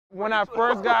When I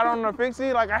first got on the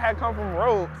fixie, like I had come from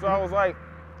road, so I was like,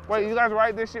 wait, you guys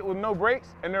ride this shit with no brakes?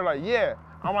 And they're like, yeah.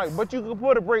 I'm like, but you can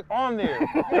put a brake on there.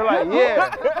 They're like,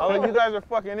 yeah. I was like, you guys are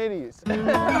fucking idiots.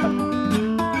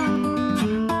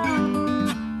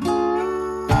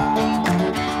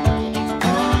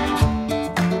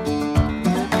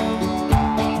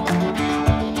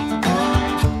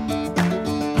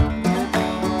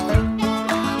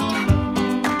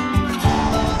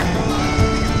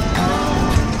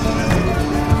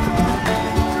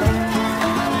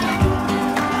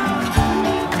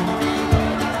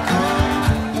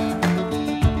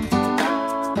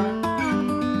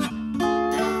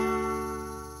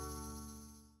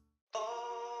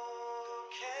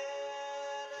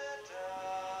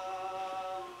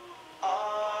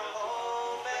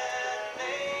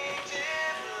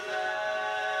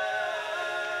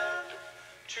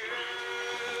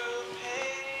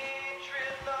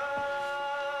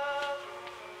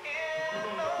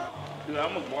 Dude, I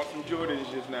almost bought some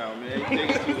Jordans just now, man. It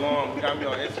takes too long. Got me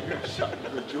on Instagram shopping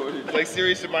for Jordans. Like,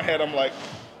 serious in my head, I'm like,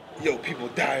 yo, people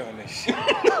die on this shit.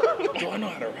 Do I know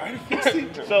how to ride a fixie?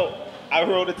 So I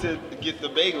rode it to get the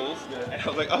bagels, and I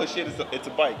was like, oh shit, it's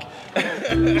a bike.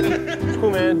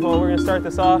 Cool, man. Well, we're gonna start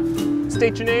this off.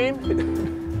 State your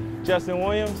name. Justin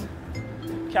Williams,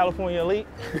 California Elite.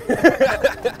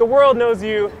 The world knows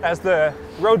you as the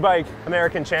road bike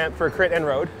American champ for crit and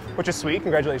road, which is sweet.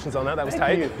 Congratulations on that. That was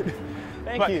tight.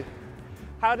 Thank you.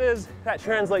 How does that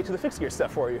translate to the fixed gear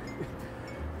stuff for you?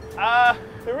 The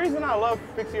reason I love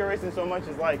fixed gear racing so much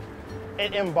is like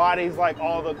it embodies like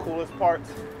all the coolest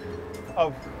parts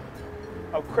of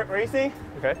crit racing,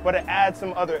 okay, but it adds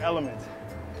some other elements.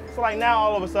 So like now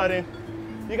all of a sudden,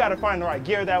 you got to find the right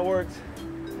gear that works.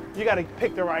 You got to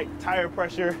pick the right tire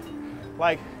pressure.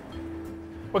 Like,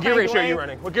 what gear ratio are you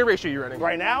running? What gear ratio are you running?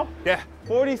 Right now? Yeah.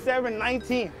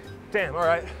 47-19. Damn, all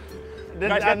right.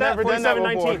 Guys, I've never done that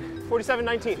before.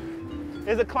 47-19.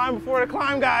 There's a climb before the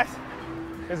climb, guys.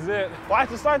 This is it.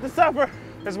 Watch it start to suffer.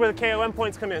 This is where the KOM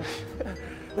points come in.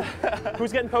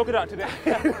 Who's getting polka dot today?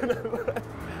 You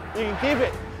can keep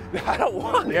it. I don't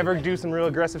want it. You ever do some real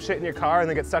aggressive shit in your car and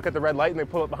then get stuck at the red light and they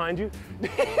pull up behind you?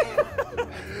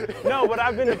 No, but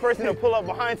I've been the person to pull up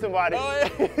behind somebody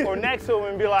or next to them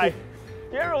and be like,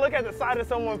 you ever look at the side of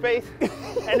someone's face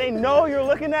and they know you're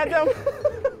looking at them?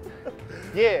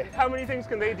 Yeah. How many things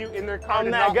can they do in their car?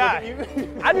 I'm that guy.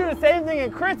 I do the same thing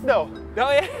in crits though. Oh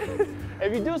yeah?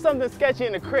 If you do something sketchy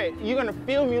in a crit, you're gonna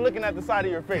feel me looking at the side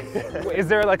of your face. Is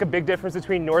there like a big difference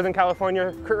between Northern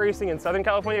California crit racing and Southern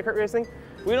California crit racing?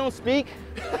 We don't speak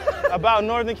about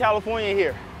Northern California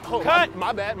here. Oh, cut.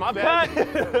 My bad, my bad. Cut.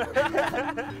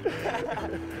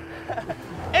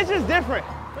 It's just different.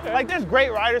 Okay. Like there's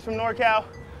great riders from NorCal.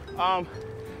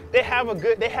 They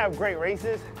have great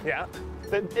races. Yeah.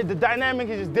 The dynamic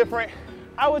is just different.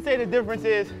 I would say the difference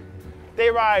is they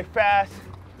ride fast,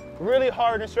 really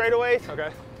hard in straightaways. Okay.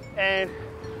 And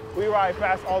we ride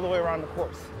fast all the way around the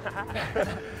course.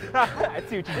 I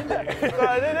see what you did there. So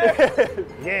I did there?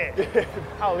 Yeah.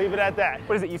 I'll leave it at that.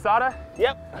 What is it, USADA?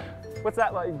 Yep. What's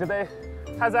that like?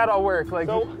 How's that all work? Like,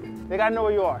 so they gotta know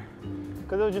where you are.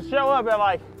 Cause they'll just show up at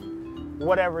like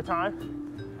whatever time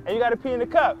and you gotta pee in the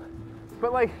cup.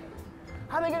 But like,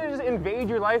 how are they gonna just invade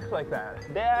your life like that?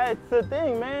 That's the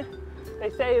thing, man. They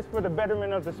say it's for the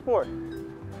betterment of the sport.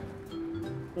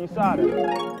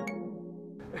 USADA.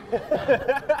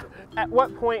 At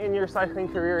what point in your cycling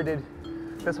career did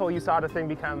this whole USADA thing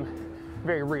become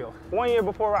very real? 1 year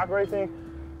before rock racing,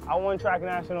 I won track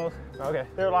nationals. Okay.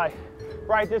 They're like,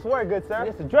 write this word, good sir.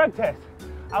 It's a drug test.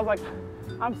 I was like,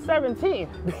 I'm 17.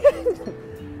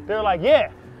 They're like,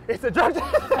 yeah. It's a drug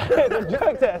test. It's a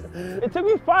drug test. It took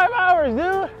me 5 hours,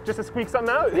 dude. Just to squeak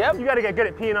something out? Yep. You gotta get good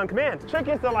at peeing on command. The trick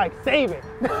is to like save it.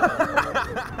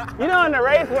 You know in the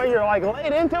race when you're like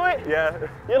laid into it? Yeah.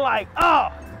 You're like,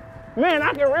 oh, man,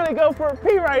 I can really go for a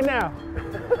pee right now.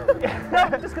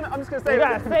 I'm just gonna say you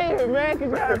gotta save it, man,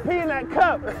 because you gotta pee in that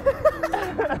cup.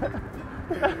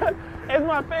 It's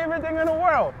my favorite thing in the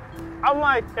world. I'm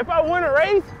like, if I win a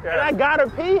race and I gotta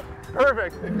pee,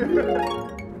 perfect.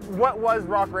 What was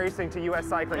rock racing to US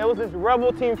cycling? It was this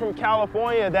rebel team from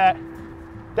California that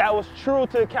was true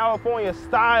to California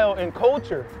style and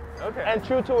culture. Okay. And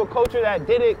true to a culture that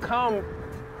didn't come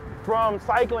from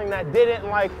cycling, that didn't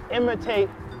like imitate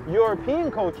European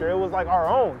culture. It was like our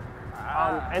own.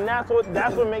 And that's what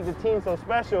makes the team so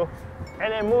special.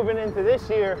 And then moving into this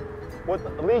year with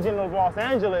the Legion of Los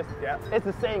Angeles, it's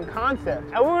the same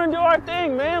concept. And we're gonna do our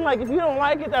thing, man. Like if you don't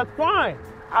like it, that's fine.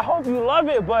 I hope you love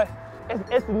it, but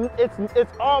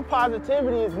it's all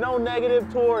positivity. It's no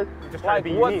negative toward like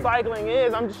what cycling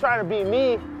is. I'm just trying to be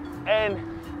me and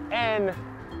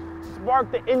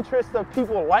spark the interest of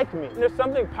people like me. There's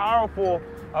something powerful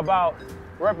about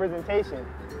representation,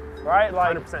 right?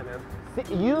 Like, 100%, man.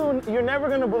 see, you're never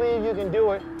gonna believe you can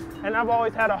do it, and I've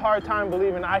always had a hard time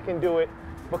believing I can do it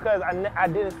because I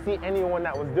didn't see anyone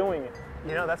that was doing it.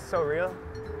 You know, that's so real.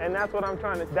 And that's what I'm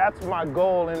trying to, that's my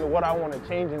goal and what I want to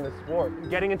change in the sport.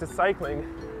 Getting into cycling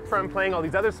from playing all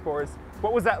these other sports,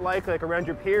 what was that like around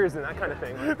your peers and that kind of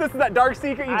thing? This is that dark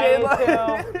secret you did. I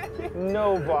didn't tell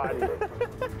nobody.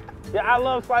 Yeah, I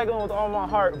love cycling with all my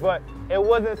heart, but it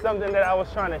wasn't something that I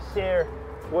was trying to share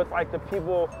with like the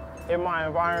people in my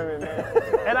environment,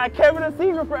 man. And I kept it a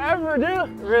secret forever,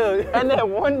 dude. Really? And then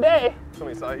one day,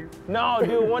 Somebody saw you? no,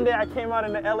 dude, one day I came out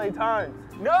in the LA Times.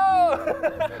 No!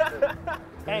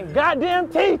 And goddamn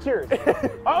teachers,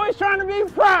 always trying to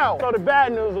be proud. So the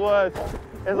bad news was,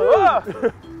 it's like, oh,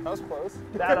 That was close.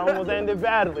 that almost ended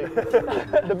badly.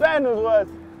 The bad news was,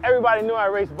 everybody knew I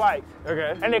raced bikes.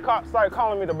 Okay. And they started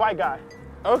calling me the bike guy.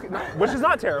 Okay, which is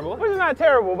not terrible. Which is not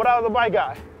terrible, but I was a bike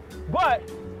guy. But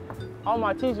all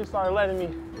my teachers started letting me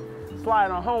slide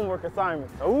on homework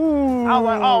assignments. Ooh. I was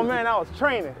like, oh man, I was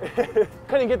training.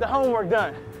 Couldn't get the homework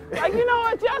done. Like, you know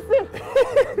what, Justin?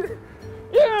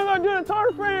 You're gonna go do the Tour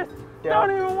de France? Yeah.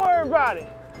 Don't even worry about it.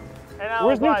 And I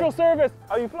Where's was like, neutral service?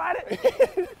 oh, you flighted?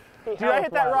 Dude, I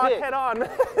hit that rock head on.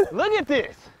 Look at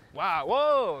this. Wow,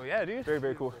 whoa, yeah, dude. Very,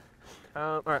 very cool.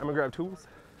 All right, I'm gonna grab tools.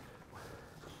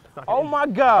 Oh my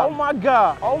God, oh my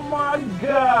God, oh my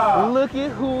God. Look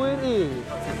at who it is.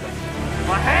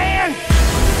 My hand!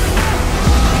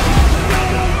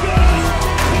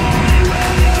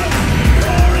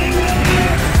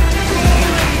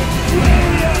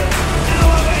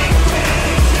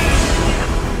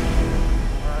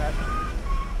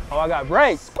 Oh, I got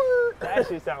brakes. That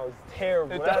shit sounds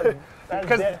terrible.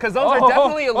 Because those are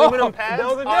definitely aluminum pads.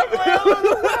 Those are definitely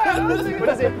aluminum pads. What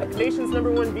is it? Nation's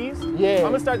 #1 beast? Yeah. I'm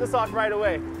gonna start this off right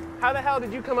away. How the hell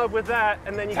did you come up with that?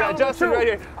 And then you got Tell Justin the right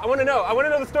truth. here. I want to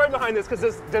know the story behind this.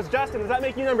 Because does Justin, does that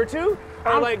make you #2?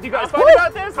 Or like, do you guys I'm- fight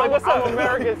about this? Like, what's up? I'm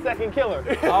America's second killer.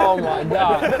 Oh my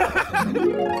God.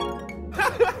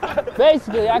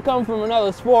 Basically, I come from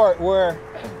another sport where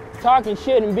talking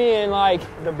shit and being like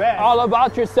The best. all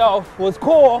about yourself was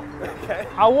cool. Okay.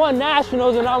 I won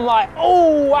nationals and I'm like,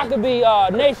 oh, I could be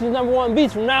nation's #1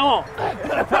 beast from now on.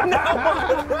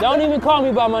 Don't even call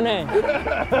me by my name.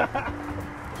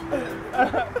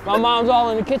 My mom's all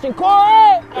in the kitchen, Corey!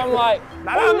 I'm like,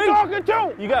 Not Who me. you talking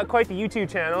to? You got quite the YouTube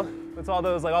channel. It's all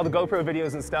those, like all the GoPro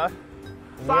videos and stuff.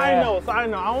 Side note, I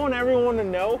want everyone to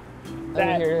know let me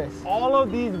that hear this. all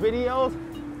of these videos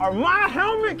are my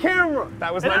helmet camera.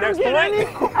 That was And my I don't next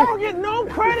get point. I don't get no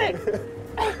credit.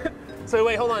 So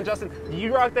wait, hold on, Justin.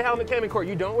 You rock the helmet cam in court.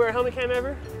 You don't wear a helmet cam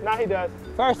ever? Nah, he does.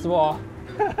 First of all,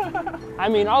 I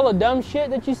mean, all the dumb shit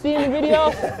that you see in the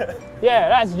videos, yeah,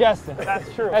 that's Justin.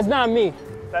 That's true. That's not me.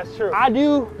 That's true. I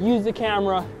do use the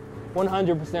camera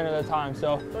 100% of the time,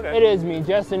 so Okay. it is me.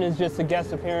 Justin is just a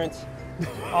guest appearance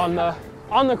on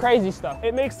the crazy stuff.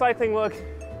 It makes cycling look,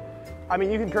 I mean,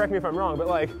 you can correct me if I'm wrong, but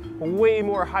like way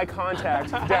more high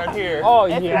contact down here. Oh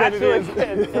It yeah,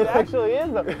 actually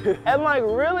is though. And like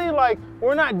really, like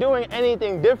we're not doing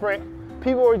anything different.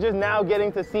 People are just now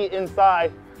getting to see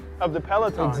inside of the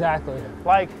peloton. exactly.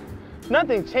 Like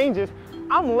nothing changes.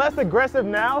 I'm less aggressive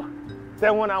now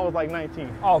than when I was like 19.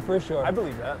 Oh, for sure. I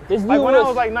believe that. This Like dude when I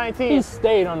was like 19, he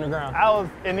stayed on the ground. I was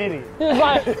an idiot. He was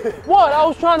like, what? I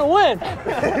was trying to win.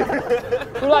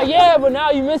 We're like, yeah, but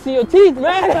now you're missing your teeth,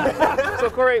 man. So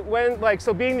Corey,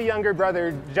 so being the younger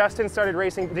brother, Justin started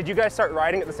racing. Did you guys start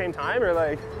riding at the same time or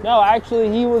like? No,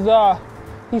 actually,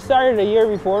 he started a year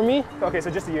before me. Okay, so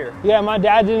just a year. Yeah, my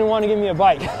dad didn't want to give me a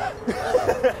bike.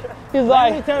 He's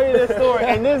Let me like, tell you this story,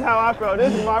 and this is how I felt.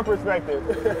 This is my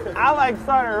perspective. I like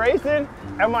started racing,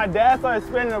 and my dad started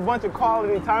spending a bunch of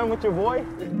quality time with your boy.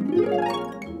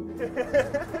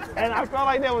 And I felt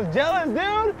like they was jealous, dude.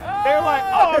 They were like,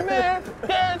 oh man,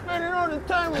 Dad's spending all this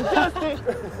time with Justin.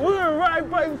 We're gonna ride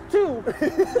bikes too.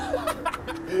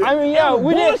 I mean, yeah,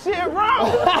 we did. Bullshit,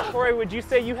 bro. Corey, would you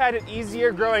say you had it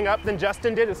easier growing up than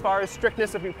Justin did as far as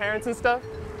strictness of your parents and stuff?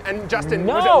 And Justin,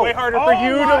 was No. it way harder for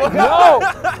you my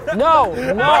to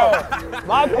No.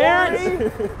 My parents.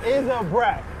 Is a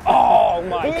brat. Oh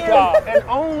my He is God. an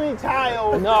only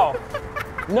child.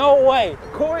 No way.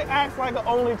 Corey acts like an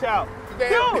only child.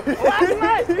 Damn. Dude, last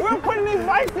night we were putting these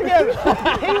bikes together.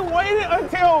 He waited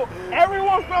until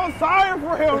everyone felt sorry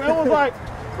for him and was like,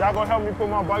 y'all gonna help me put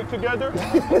my bike together?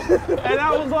 And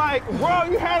I was like, bro,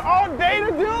 you had all day to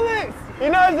do this. You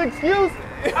know his excuse?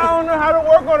 I don't know how to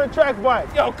work on a track bike.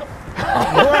 Yo,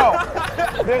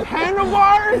 bro, there's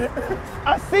handlebars,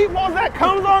 a seatbelt that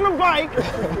comes on the bike,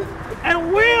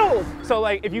 and wheels. So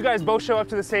like, if you guys both show up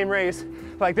to the same race,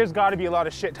 like there's got to be a lot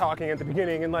of shit talking at the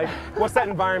beginning, and like, what's that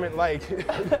environment like?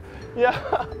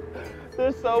 Yeah,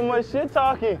 there's so much shit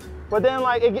talking. But then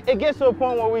like, it gets to a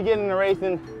point where we get in the race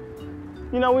and,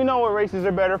 you know, we know what races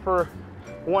are better for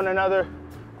one another,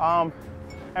 and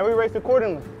we race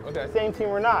accordingly. Okay. Same team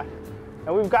or not.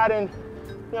 And we've gotten,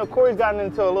 you know, Corey's gotten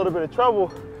into a little bit of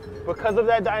trouble because of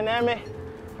that dynamic,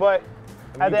 but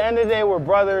at the end of the day, we're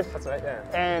brothers. That's right, yeah.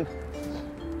 And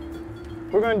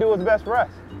we're gonna do what's best for us.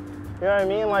 You know what I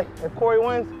mean? Like, if Corey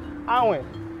wins, I win.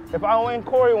 If I win,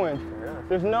 Corey wins. Yeah.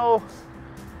 There's no,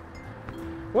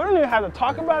 we don't even have to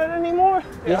talk about it anymore,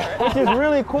 which is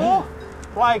really cool.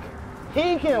 Like,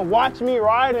 he can watch me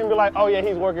ride and be like, oh yeah,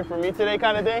 he's working for me today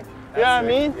kind of thing. You know what I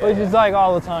mean? Which is like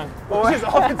all the time. Which is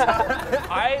all the time.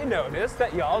 I noticed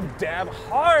that y'all dab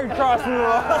hard crossing the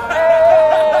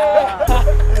line.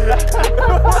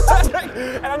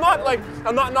 And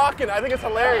I'm not knocking, I think it's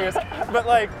hilarious. But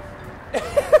like,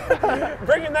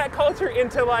 bringing that culture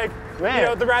into like, Man. you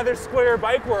know, the rather square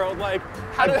bike world, like,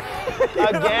 how do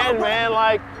Again, man,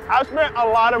 like, I've spent a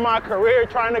lot of my career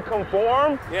trying to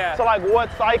conform to like what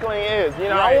cycling is. You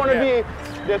know, I want to be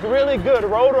this really good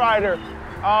road rider.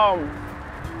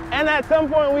 And at some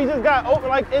point we just got over,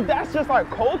 like, that's just like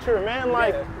culture, man.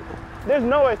 Like, there's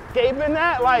no escaping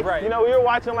that. Like, you know, you're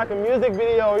watching like a music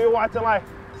video, or you're watching like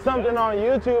something on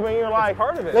YouTube, and you're like,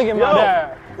 part of it. Look at my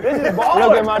dad. This is baller.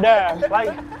 Look at my dad.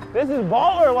 Like, this is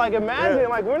baller. Like, imagine,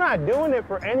 like, we're not doing it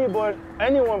for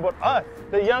anyone but us.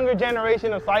 The younger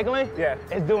generation of cycling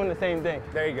is doing the same thing.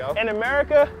 There you go. In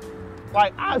America,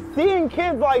 like, I'm seeing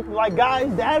kids like guys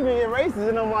dabbing in races,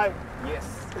 and I'm like,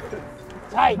 yes.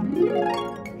 Tight.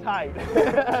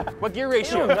 What gear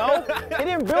ratio? No, he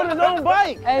didn't build his own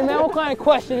bike. Hey man, what kind of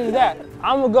question is that?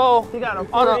 I'm gonna go He got a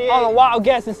on a wild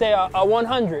guess and say a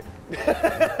 100.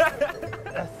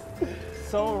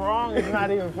 So wrong, it's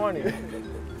not even funny.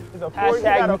 It's a 40, he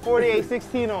Hashtag- got a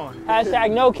 4816 on.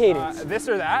 Hashtag no cadence. This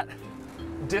or that?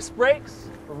 Disc brakes,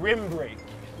 rim brake.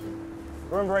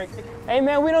 Rim brake. Hey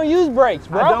man, we don't use brakes,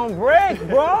 bro. I don't brake,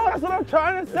 bro. That's what I'm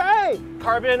trying to say.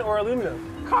 Carbon or aluminum?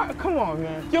 Come on,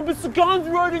 man. Yeah, but Sagan's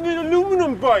riding an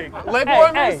aluminum bike. Leg Hey,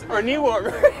 warmers hey. or knee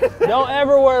warmers? Don't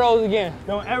ever wear those again.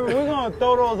 Don't ever. We're gonna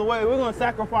throw those away. We're gonna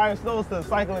sacrifice those to the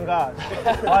cycling gods.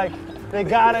 Like, they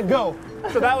gotta go.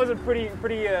 So that was a pretty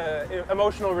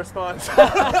emotional response.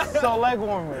 So leg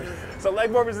warmers. So leg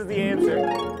warmers is the answer.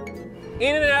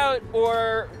 In and out,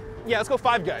 or yeah, let's go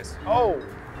Five Guys. Oh,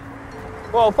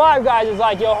 Well, Five Guys is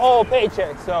like your whole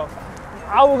paycheck, so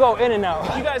I will go in and out.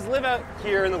 You guys live out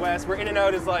here in the West where in and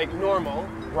out is like normal,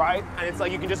 right. and it's like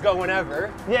you can just go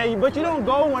whenever. Yeah, but you don't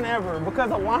go whenever because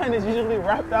the line is usually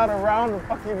wrapped out around the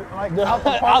fucking like out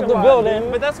the, Out parking the lot, building.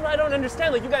 dude. But that's what I don't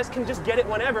understand. Like you guys can just get it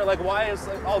whenever. Like why is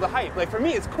like all the hype? Like for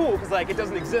me, it's cool because like it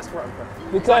doesn't exist where I'm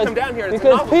from. So I come down here and it's a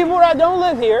because novelty. people that don't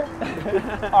live here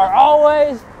are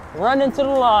always running to the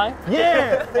line,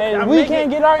 Yeah, and we can't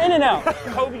get our in and out.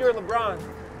 Kobe or LeBron.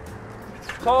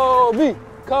 Kobe,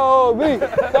 Kobe,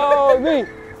 Kobe.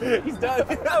 He's done.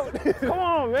 Out. Come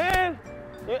on, man.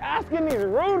 You're asking these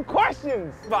rude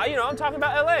questions. But you know, I'm talking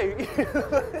about LA.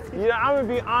 You know, I'm gonna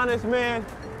be honest, man.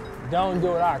 Don't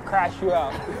do it, I'll crash you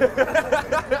out.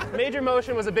 Major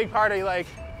motion was a big part of like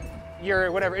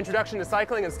your whatever introduction to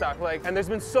cycling and stuff. Like, and there's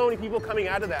been so many people coming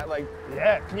out of that. Like,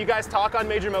 Yeah. can you guys talk on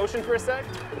major motion for a sec?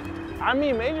 I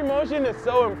mean, Major Motion is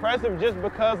so impressive just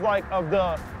because like of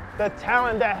the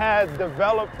talent that has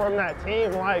developed from that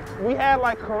team. Like we had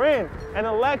like Corinne and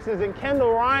Alexis and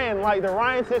Kendall Ryan, like the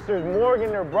Ryan sisters, Morgan,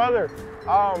 their brother.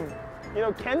 You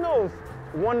know, Kendall's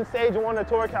won the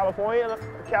Tour of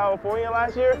California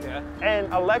last year,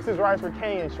 and Alexis rides for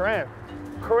Kenny and Shrimp.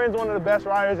 Corinne's one of the best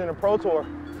riders in the Pro Tour,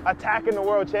 attacking the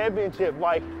World Championship.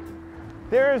 Like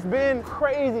there's been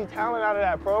crazy talent out of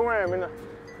that program, and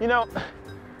you know,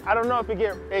 I don't know if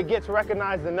it gets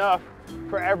recognized enough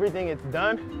for everything it's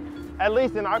done. At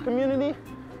least in our community,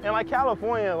 and like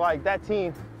California, like that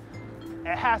team,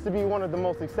 it has to be one of the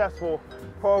most successful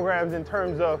programs in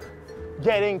terms of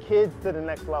getting kids to the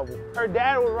next level. Her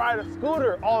dad would ride a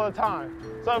scooter all the time.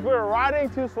 So if we were riding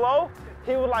too slow,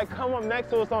 he would like come up next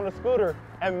to us on the scooter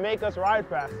and make us ride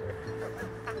faster.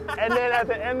 And then at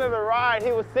the end of the ride,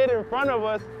 he would sit in front of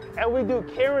us and we do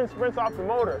Karen sprints off the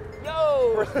motor.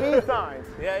 Yo! For speed signs.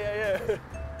 Yeah.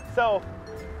 So,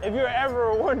 if you're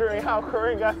ever wondering how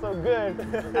Corinne got so good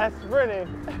at sprinting,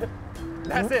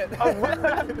 That's it.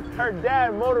 her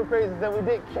dad motor crazes and we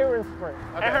did Karen sprint.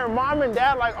 Okay. And her mom and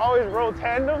dad like always rode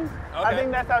tandems. I Okay.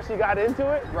 think that's how she got into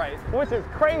it. Right. Which is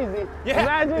crazy. Yeah.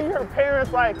 Imagine your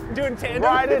parents like Doing tandem.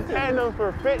 riding tandems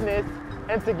for fitness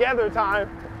and together time.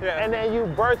 and then you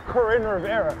birth Corinne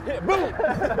Rivera. Yeah, boom!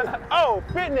 Oh,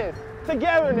 fitness,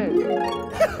 togetherness,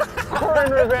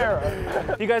 Corinne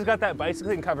Rivera. You guys got that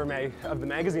bicycling cover of the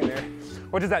magazine there.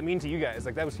 What does that mean to you guys?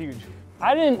 Like, that was huge.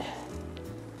 I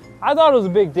thought it was a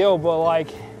big deal, but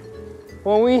like,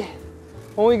 when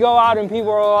we go out and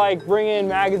people are like bringing in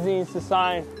magazines to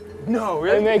sign, No,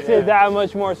 really? it makes it that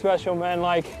much more special, man.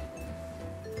 Like,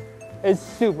 it's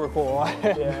super cool.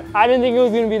 Yeah. I didn't think it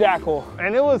was gonna be that cool.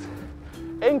 And it was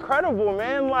incredible,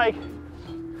 man. Like,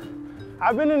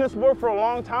 I've been in the sport for a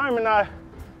long time and I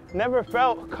never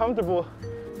felt comfortable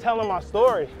telling my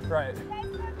story. Right.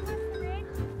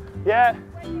 Yeah,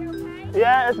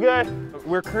 yeah, it's good.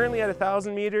 We're currently at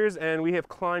 1,000 meters and we have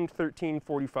climbed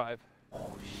 1345.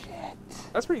 Oh shit.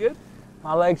 That's pretty good.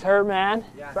 My legs hurt, man.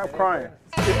 Stop crying.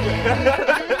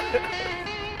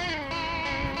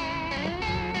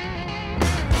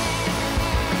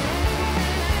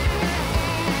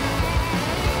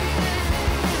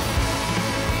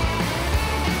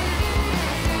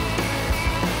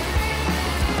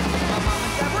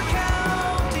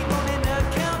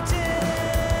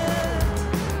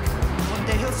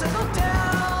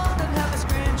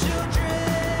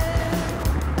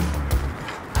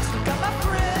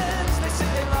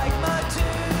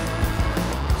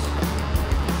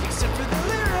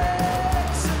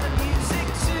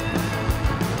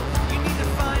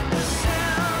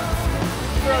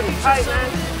 Tight, man.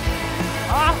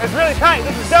 It's really tight.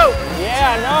 This is dope.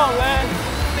 Yeah, I know, man.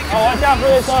 Oh, watch out for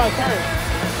this turn.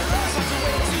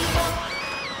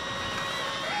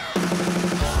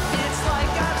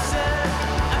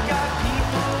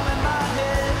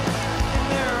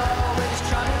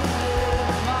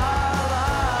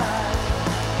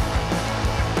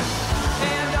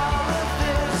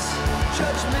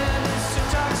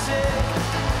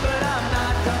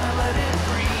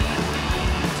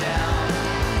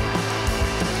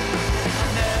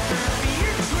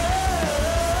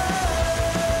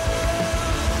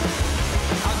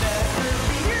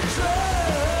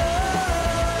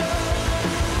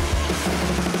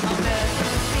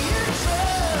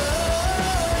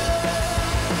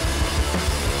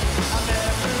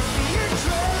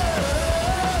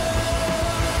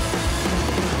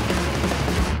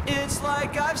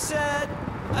 I've said,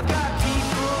 I've got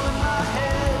people in my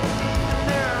head, and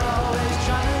they're always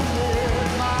trying to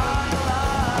live my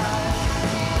life.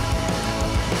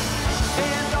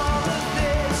 And all of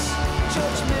this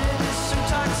judgment is so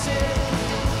toxic,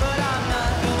 but I'm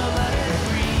not gonna let it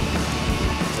bring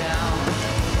me down.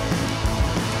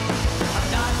 I'm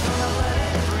not gonna let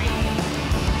it bring me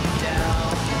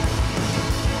down.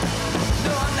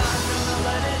 No, I'm not gonna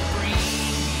let it bring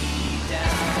me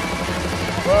down.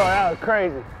 Bro, that was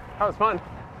crazy. That was fun.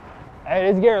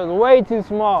 Hey, this gear is way too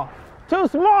small. Too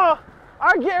small?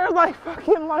 Our gear is like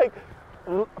fucking like,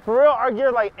 for real, our gear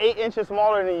is like 8 inches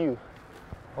smaller than you.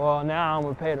 Well, now I'm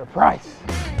gonna pay the price.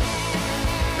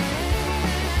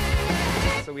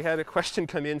 So we had a question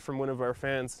come in from one of our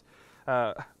fans,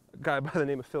 a guy by the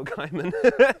name of Phil Guyman,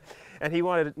 and he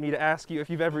wanted me to ask you if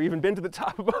you've ever even been to the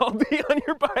top of Baldy on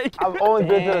your bike. I've only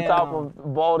been to the top of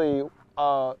Baldy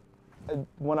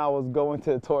when I was going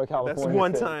to Torrey, California. That's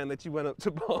one time that you went up to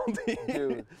Baldy.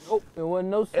 Dude. Oh, there wasn't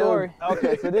no story.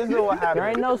 Okay, so this is what happened. There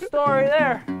ain't no story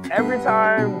there. Every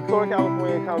time Torrey,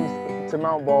 California comes to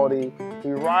Mount Baldy,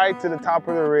 we ride to the top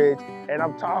of the ridge, and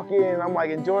I'm talking, and I'm like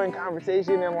enjoying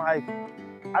conversation, and like,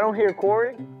 I don't hear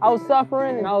Corey. I was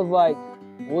suffering, and I was like,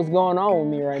 what's going on with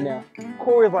me right now?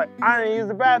 Corey's like, I didn't use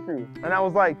the bathroom. And I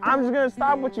was like, I'm just gonna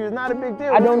stop with you, it's not a big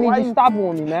deal. I don't need you stopping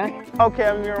with me, man. Okay,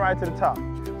 I'm gonna ride to the top.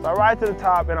 So I ride to the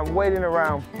top and I'm waiting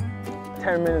around.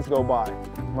 10 minutes go by.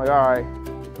 I'm like, all right,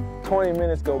 20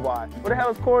 minutes go by. Where the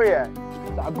hell is Corey at?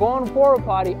 So I go on the porta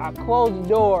potty, I close the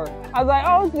door. I was like,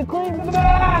 oh, it's the clean.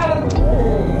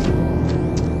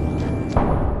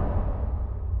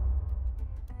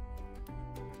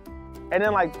 And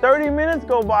then like 30 minutes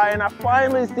go by and I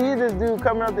finally see this dude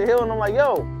coming up the hill and I'm like,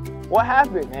 yo, what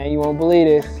happened? Man, you won't believe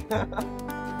this.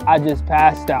 I just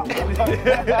passed out.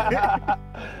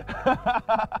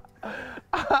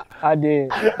 I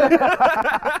did.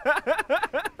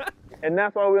 And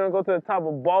that's why we're gonna go to the top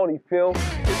of Baldy, Phil.